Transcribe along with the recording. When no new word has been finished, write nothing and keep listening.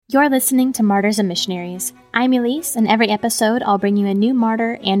You're listening to Martyrs and Missionaries. I'm Elise, and every episode I'll bring you a new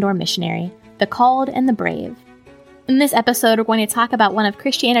martyr and/or missionary, the called and the brave. In this episode, we're going to talk about one of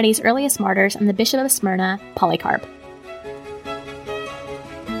Christianity's earliest martyrs and the Bishop of Smyrna, Polycarp.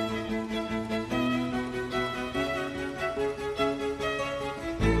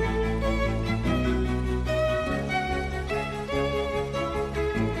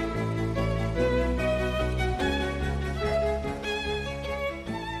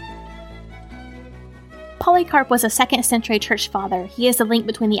 Polycarp was a 2nd century church father. He is the link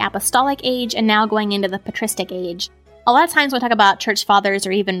between the apostolic age and now going into the patristic age. A lot of times when we talk about church fathers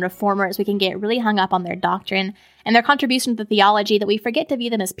or even reformers, we can get really hung up on their doctrine and their contribution to theology that we forget to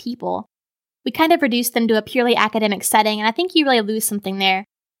view them as people. We kind of reduce them to a purely academic setting, and I think you really lose something there.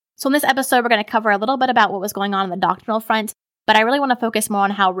 So in this episode, we're going to cover a little bit about what was going on the doctrinal front, but I really want to focus more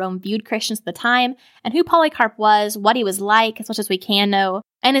on how Rome viewed Christians at the time and who Polycarp was, what he was like, as much as we can know,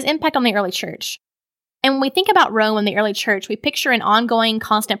 and his impact on the early church. And when we think about Rome and the early church, we picture an ongoing,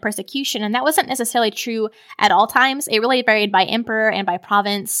 constant persecution, and that wasn't necessarily true at all times. It really varied by emperor and by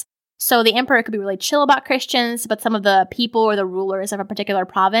province. So the emperor could be really chill about Christians, but some of the people or the rulers of a particular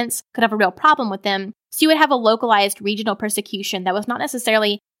province could have a real problem with them. So you would have a localized regional persecution that was not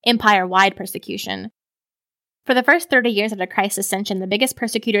necessarily empire-wide persecution. For the first 30 years after Christ's ascension, the biggest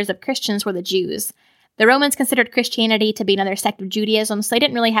persecutors of Christians were the Jews. The Romans considered Christianity to be another sect of Judaism, so they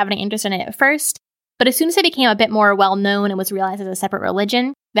didn't really have any interest in it at first. But as soon as it became a bit more well-known and was realized as a separate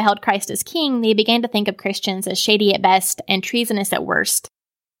religion that held Christ as king, they began to think of Christians as shady at best and treasonous at worst.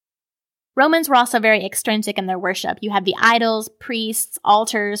 Romans were also very extrinsic in their worship. You had the idols, priests,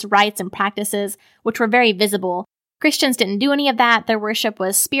 altars, rites, and practices, which were very visible. Christians didn't do any of that. Their worship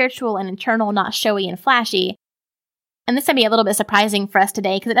was spiritual and internal, not showy and flashy. And this can be a little bit surprising for us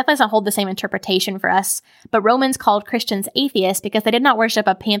today because it definitely doesn't hold the same interpretation for us. But Romans called Christians atheists because they did not worship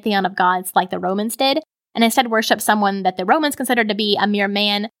a pantheon of gods like the Romans did, and instead worshiped someone that the Romans considered to be a mere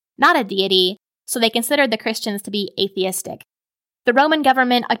man, not a deity, so they considered the Christians to be atheistic. The Roman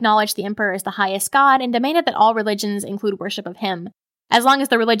government acknowledged the emperor as the highest god and demanded that all religions include worship of him. As long as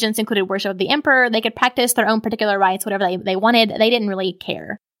the religions included worship of the emperor, they could practice their own particular rites, whatever they wanted. They didn't really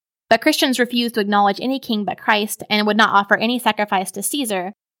care. But Christians refused to acknowledge any king but Christ and would not offer any sacrifice to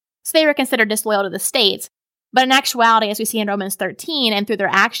Caesar, so they were considered disloyal to the state. But in actuality, as we see in Romans 13 and through their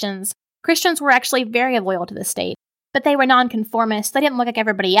actions, Christians were actually very loyal to the state. But they were nonconformists, they didn't look like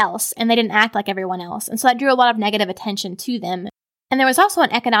everybody else, and they didn't act like everyone else, and so that drew a lot of negative attention to them. And there was also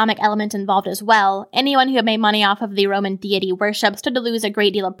an economic element involved as well. Anyone who had made money off of the Roman deity worship stood to lose a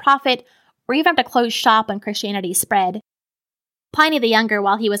great deal of profit, or even have to close shop when Christianity spread. Pliny the Younger,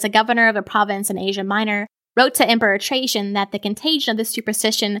 while he was a governor of a province in Asia Minor, wrote to Emperor Trajan that the contagion of this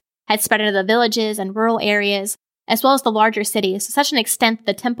superstition had spread into the villages and rural areas, as well as the larger cities, to such an extent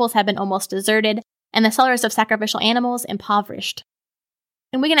that the temples had been almost deserted and the sellers of sacrificial animals impoverished.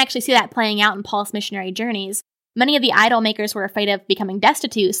 And we can actually see that playing out in Paul's missionary journeys. Many of the idol makers were afraid of becoming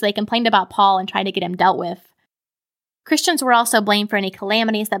destitute, so they complained about Paul and tried to get him dealt with. Christians were also blamed for any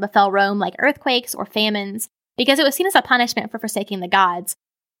calamities that befell Rome, like earthquakes or famines, because it was seen as a punishment for forsaking the gods.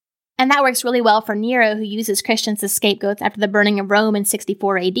 And that works really well for Nero, who uses Christians as scapegoats after the burning of Rome in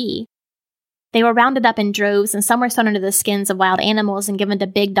 64 AD. They were rounded up in droves, and some were sewn into the skins of wild animals and given to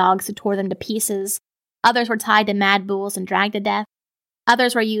big dogs who tore them to pieces. Others were tied to mad bulls and dragged to death.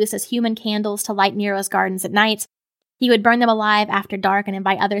 Others were used as human candles to light Nero's gardens at night. He would burn them alive after dark and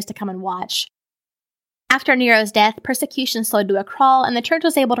invite others to come and watch. After Nero's death, persecution slowed to a crawl, and the church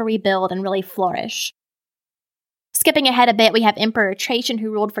was able to rebuild and really flourish. Skipping ahead a bit, we have Emperor Trajan,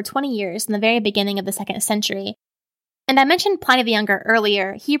 who ruled for 20 years in the very beginning of the 2nd century. And I mentioned Pliny the Younger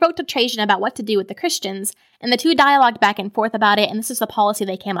earlier. He wrote to Trajan about what to do with the Christians, and the two dialogued back and forth about it, and this is the policy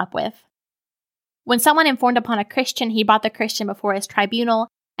they came up with. When someone informed upon a Christian, he brought the Christian before his tribunal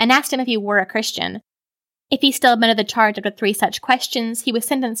and asked him if he were a Christian. If he still admitted the charge after 3 such questions, he was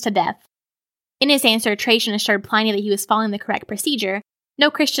sentenced to death. In his answer, Trajan assured Pliny that he was following the correct procedure. No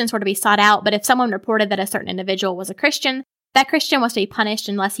Christians were to be sought out, but if someone reported that a certain individual was a Christian, that Christian was to be punished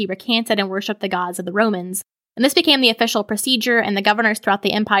unless he recanted and worshipped the gods of the Romans. And this became the official procedure, and the governors throughout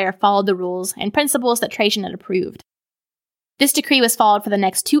the empire followed the rules and principles that Trajan had approved. This decree was followed for the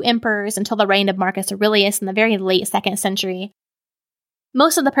next 2 emperors until the reign of Marcus Aurelius in the very late 2nd century.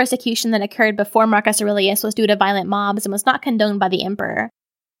 Most of the persecution that occurred before Marcus Aurelius was due to violent mobs and was not condoned by the emperor.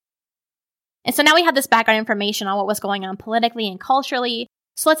 And so now we have this background information on what was going on politically and culturally,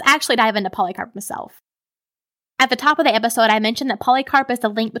 so let's actually dive into Polycarp himself. At the top of the episode, I mentioned that Polycarp is the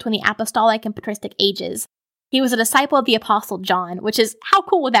link between the apostolic and patristic ages. He was a disciple of the Apostle John, which is, how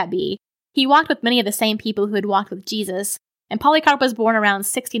cool would that be? He walked with many of the same people who had walked with Jesus, And Polycarp was born around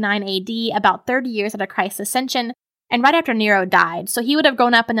 69 AD, about 30 years after Christ's ascension, and right after Nero died, so he would have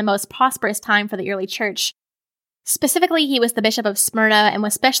grown up in the most prosperous time for the early church. Specifically, he was the bishop of Smyrna and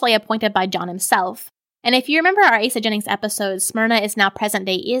was specially appointed by John himself. And if you remember our Asa Jennings episode, Smyrna is now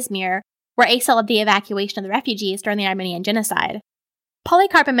present-day Izmir, where Asa led the evacuation of the refugees during the Armenian genocide.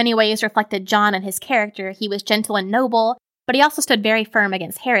 Polycarp in many ways reflected John and his character. He was gentle and noble, but he also stood very firm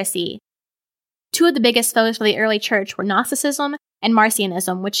against heresy. Two of the biggest foes for the early church were Gnosticism and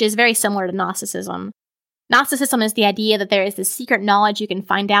Marcionism, which is very similar to Gnosticism. Gnosticism is the idea that there is this secret knowledge you can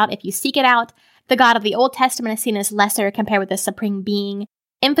find out if you seek it out. The God of the Old Testament is seen as lesser compared with the supreme being.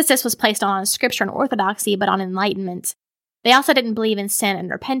 Emphasis was placed on scripture and orthodoxy, but on enlightenment. They also didn't believe in sin and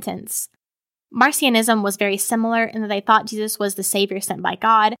repentance. Marcionism was very similar in that they thought Jesus was the Savior sent by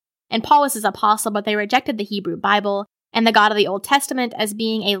God, and Paul was his apostle, but they rejected the Hebrew Bible and the God of the Old Testament as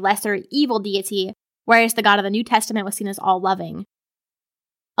being a lesser evil deity, whereas the God of the New Testament was seen as all-loving.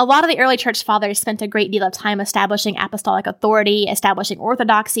 A lot of the early church fathers spent a great deal of time establishing apostolic authority, establishing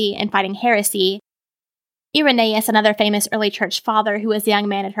orthodoxy, and fighting heresy. Irenaeus, another famous early church father who as a young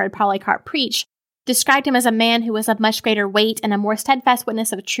man had heard Polycarp preach, described him as a man who was of much greater weight and a more steadfast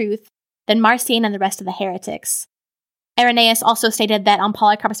witness of truth than Marcion and the rest of the heretics. Irenaeus also stated that on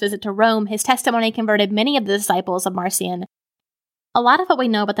Polycarp's visit to Rome, his testimony converted many of the disciples of Marcion. A lot of what we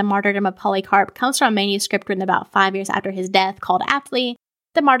know about the martyrdom of Polycarp comes from a manuscript written about 5 years after his death called aptly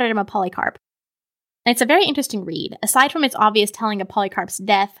The Martyrdom of Polycarp. And it's a very interesting read. Aside from its obvious telling of Polycarp's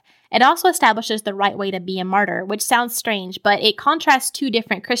death, it also establishes the right way to be a martyr, which sounds strange, but it contrasts two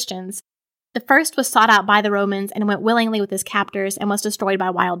different Christians. The first was sought out by the Romans and went willingly with his captors and was destroyed by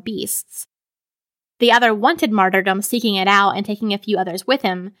wild beasts. The other wanted martyrdom, seeking it out and taking a few others with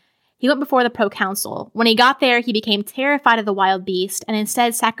him. He went before the proconsul. When he got there, he became terrified of the wild beast and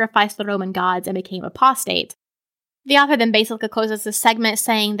instead sacrificed the Roman gods and became apostate. The author then basically closes this segment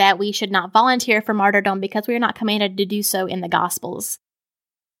saying that we should not volunteer for martyrdom because we are not commanded to do so in the Gospels.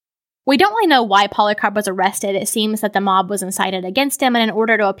 We don't really know why Polycarp was arrested. It seems that the mob was incited against him, and in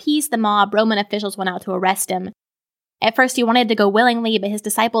order to appease the mob, Roman officials went out to arrest him. At first he wanted to go willingly, but his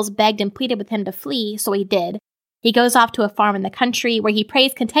disciples begged and pleaded with him to flee, so he did. He goes off to a farm in the country where he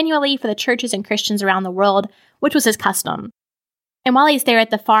prays continually for the churches and Christians around the world, which was his custom. And while he's there at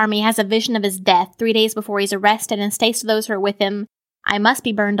the farm, he has a vision of his death 3 days before he's arrested and states to those who are with him, "I must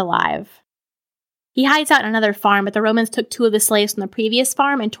be burned alive." He hides out in another farm, but the Romans took 2 of the slaves from the previous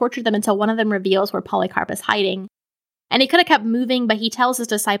farm and tortured them until one of them reveals where Polycarp is hiding. And he could have kept moving, but he tells his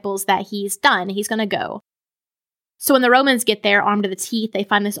disciples that he's done, he's going to go. So when the Romans get there, armed to the teeth, they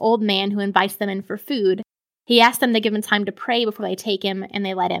find this old man who invites them in for food. He asks them to give him time to pray before they take him, and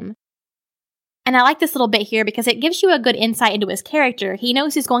they let him. And I like this little bit here because it gives you a good insight into his character. He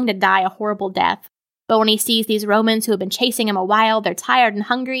knows he's going to die a horrible death, but when he sees these Romans who have been chasing him a while, they're tired and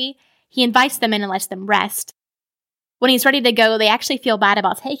hungry, he invites them in and lets them rest. When he's ready to go, they actually feel bad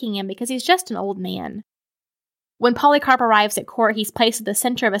about taking him because he's just an old man. When Polycarp arrives at court, he's placed at the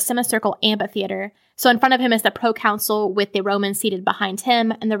center of a semicircle amphitheater, so in front of him is the proconsul with the Romans seated behind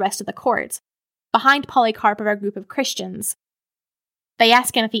him and the rest of the court. Behind Polycarp are a group of Christians. They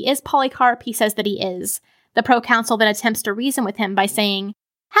ask him if he is Polycarp. He says that he is. The proconsul then attempts to reason with him by saying,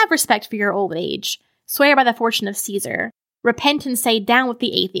 "Have respect for your old age. Swear by the fortune of Caesar. Repent and say, 'Down with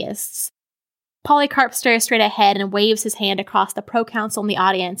the atheists.'" Polycarp stares straight ahead and waves his hand across the proconsul in the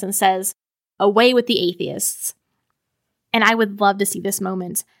audience and says, "Away with the atheists." And I would love to see this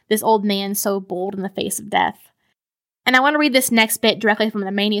moment, this old man so bold in the face of death. And I want to read this next bit directly from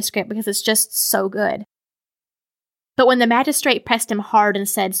the manuscript because it's just so good. "But when the magistrate pressed him hard and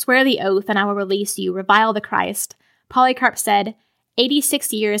said, 'Swear the oath and I will release you, revile the Christ,' Polycarp said,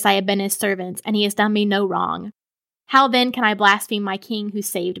 86 years I have been his servant, and he has done me no wrong. How then can I blaspheme my king who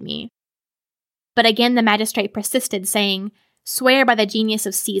saved me?" But again the magistrate persisted, saying, "Swear by the genius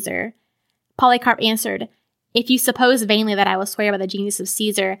of Caesar." Polycarp answered, "If you suppose vainly that I will swear by the genius of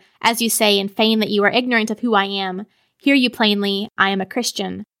Caesar, as you say, and feign that you are ignorant of who I am, hear you plainly, I am a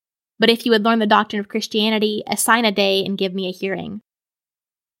Christian. But if you would learn the doctrine of Christianity, assign a day and give me a hearing."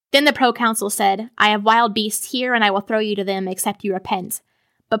 Then the proconsul said, "I have wild beasts here, and I will throw you to them, except you repent."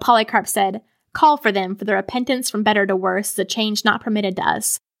 But Polycarp said, "Call for them, for the repentance from better to worse is a change not permitted to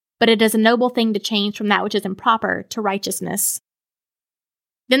us. But it is a noble thing to change from that which is improper to righteousness."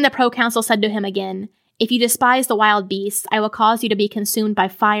 Then the proconsul said to him again, "If you despise the wild beasts, I will cause you to be consumed by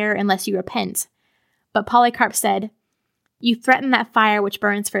fire unless you repent." But Polycarp said, "You threaten that fire which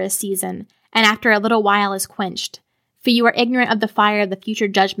burns for a season, and after a little while is quenched. For you are ignorant of the fire of the future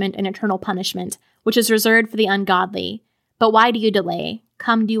judgment and eternal punishment, which is reserved for the ungodly. But why do you delay?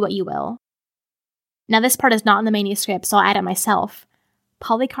 Come, do what you will." Now, this part is not in the manuscript, so I'll add it myself.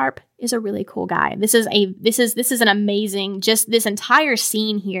 Polycarp is a really cool guy. This is an amazing, just this entire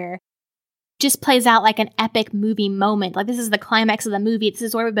scene here just plays out like an epic movie moment. Like, this is the climax of the movie. This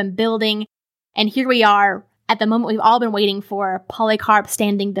is where we've been building. And here we are at the moment we've all been waiting for. Polycarp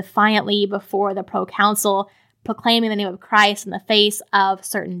standing defiantly before the proconsul, proclaiming the name of Christ in the face of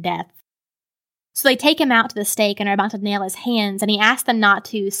certain death. So they take him out to the stake and are about to nail his hands, and he asks them not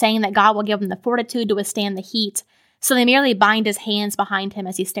to, saying that God will give them the fortitude to withstand the heat. So they merely bind his hands behind him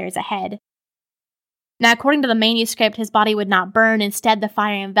as he stares ahead. Now, according to the manuscript, his body would not burn. Instead, the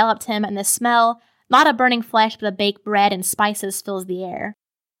fire enveloped him, and the smell, not of burning flesh, but of baked bread and spices, fills the air.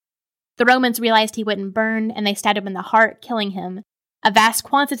 The Romans realized he wouldn't burn, and they stabbed him in the heart, killing him. A vast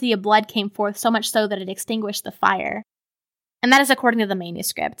quantity of blood came forth, so much so that it extinguished the fire. And that is according to the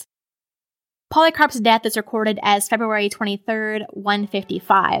manuscript. Polycarp's death is recorded as February 23rd,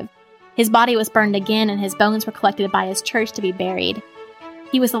 155. His body was burned again, and his bones were collected by his church to be buried.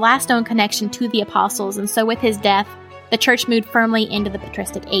 He was the last known connection to the apostles, and so with his death, the church moved firmly into the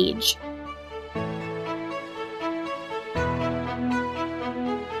patristic age.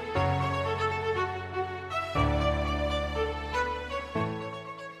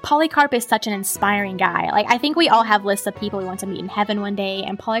 Polycarp is such an inspiring guy. Like, I think we all have lists of people we want to meet in heaven one day,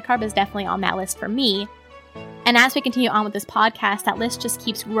 and Polycarp is definitely on that list for me. And as we continue on with this podcast, that list just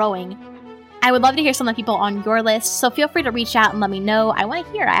keeps growing. I would love to hear some of the people on your list, so feel free to reach out and let me know. I want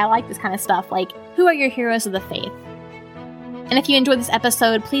to hear. I like this kind of stuff. Like, who are your heroes of the faith? And if you enjoyed this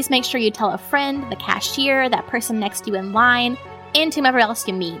episode, please make sure you tell a friend, the cashier, that person next to you in line, and whomever else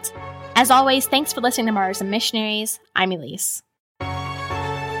you meet. As always, thanks for listening to Martyrs and Missionaries. I'm Elise.